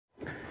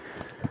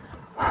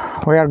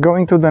We are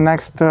going to the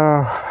next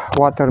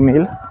water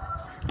mill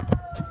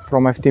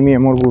from Eftimie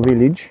Murgu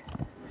village.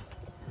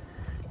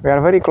 We are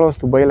very close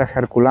to Băile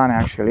Herculane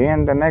actually,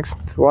 and the next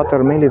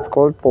water mill is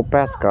called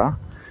Popesca,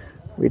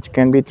 which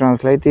can be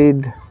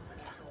translated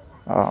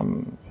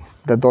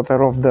the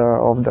daughter of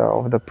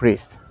the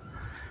priest.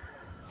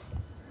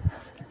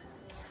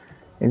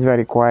 It's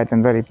very quiet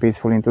and very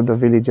peaceful into the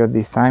village at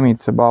this time.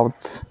 It's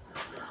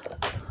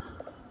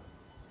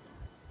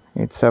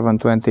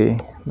 7:20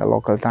 the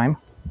local time.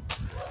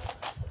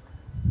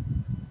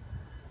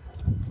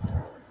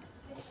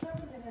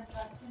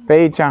 Pe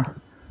aici.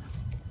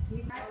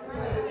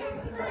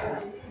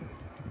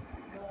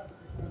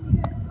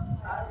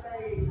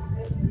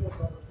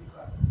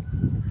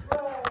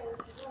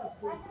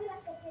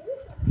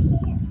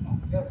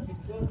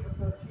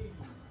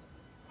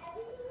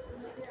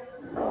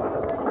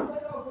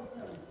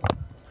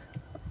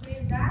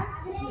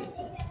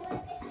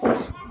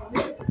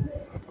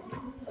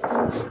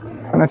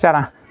 Bună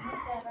seara!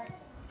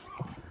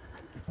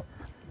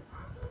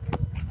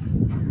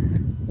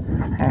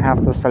 I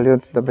have to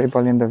salute the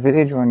people in the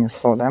village when you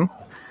saw them,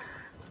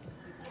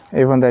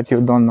 even that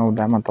you don't know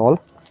them at all.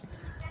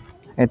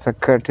 It's a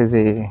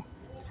courtesy,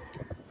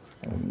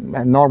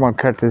 a normal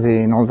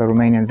courtesy in all the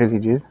Romanian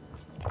villages.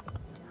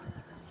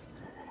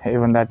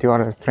 Even that you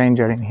are a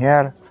stranger in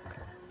here,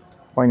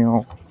 when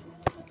you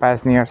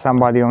pass near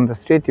somebody on the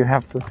street, you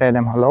have to say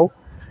them hello.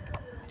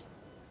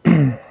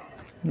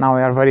 Now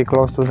we are very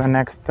close to the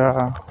next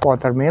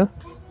water mill.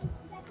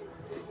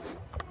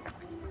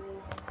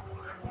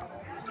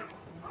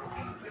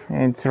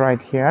 It's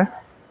right here.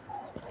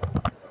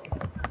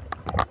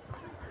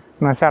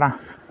 Bună seara!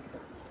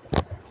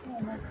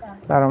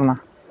 Să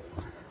rămână.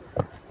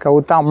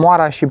 Căutam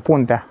moara și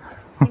puntea.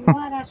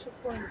 Moara și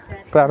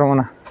puntea. Să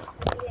rămână.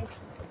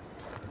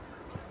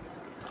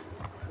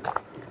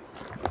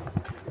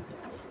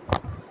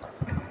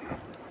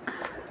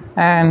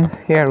 And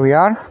here we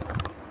are.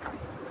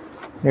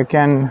 You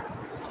can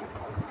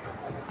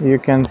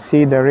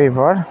see the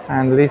river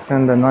and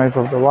listen the noise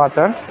of the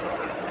water.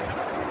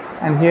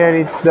 And here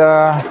it's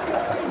the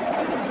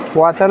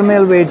water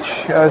mill,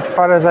 which as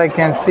far as I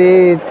can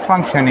see, it's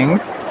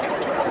functioning.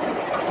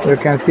 You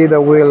can see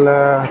the wheel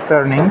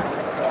turning,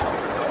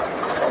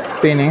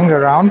 spinning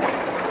around.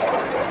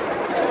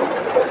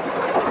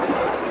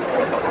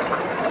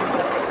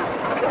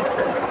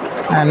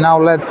 And now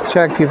let's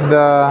check if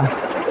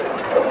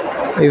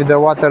the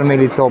water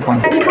mill is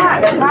open.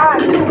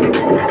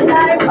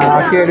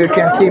 Here you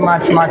can see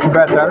much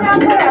better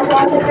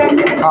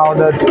how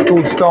the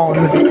two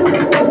stones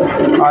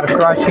are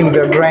crushing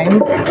the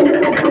grain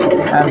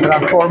and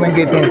transforming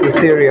it into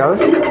cereals.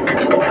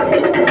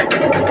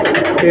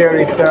 Here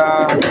it's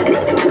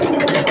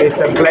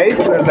a place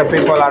where the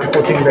people are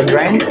putting the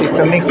grains. It's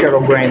a mixture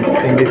of grains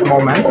in this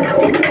moment.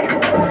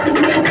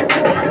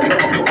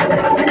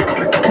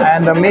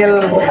 And the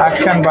mill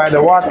action by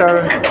the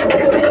water,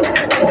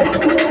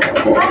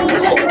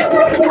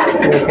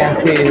 you can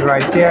see it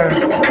right here,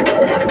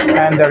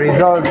 and the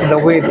result, the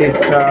wheat is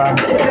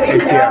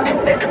here.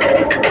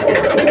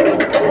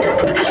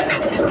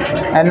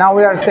 And now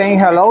we are saying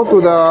hello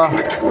to the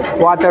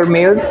water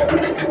mills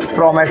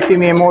from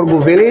Eftimie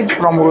Murgu village,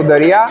 from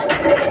Rudaria,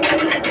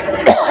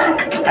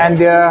 and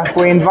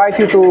we invite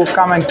you to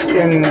come and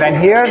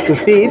here to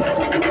see it,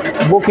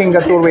 booking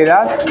a tour with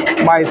us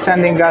by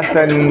sending us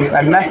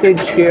a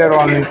message here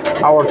on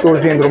our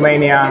Tours in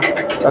Romania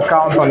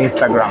account on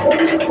Instagram.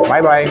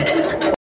 Bye bye.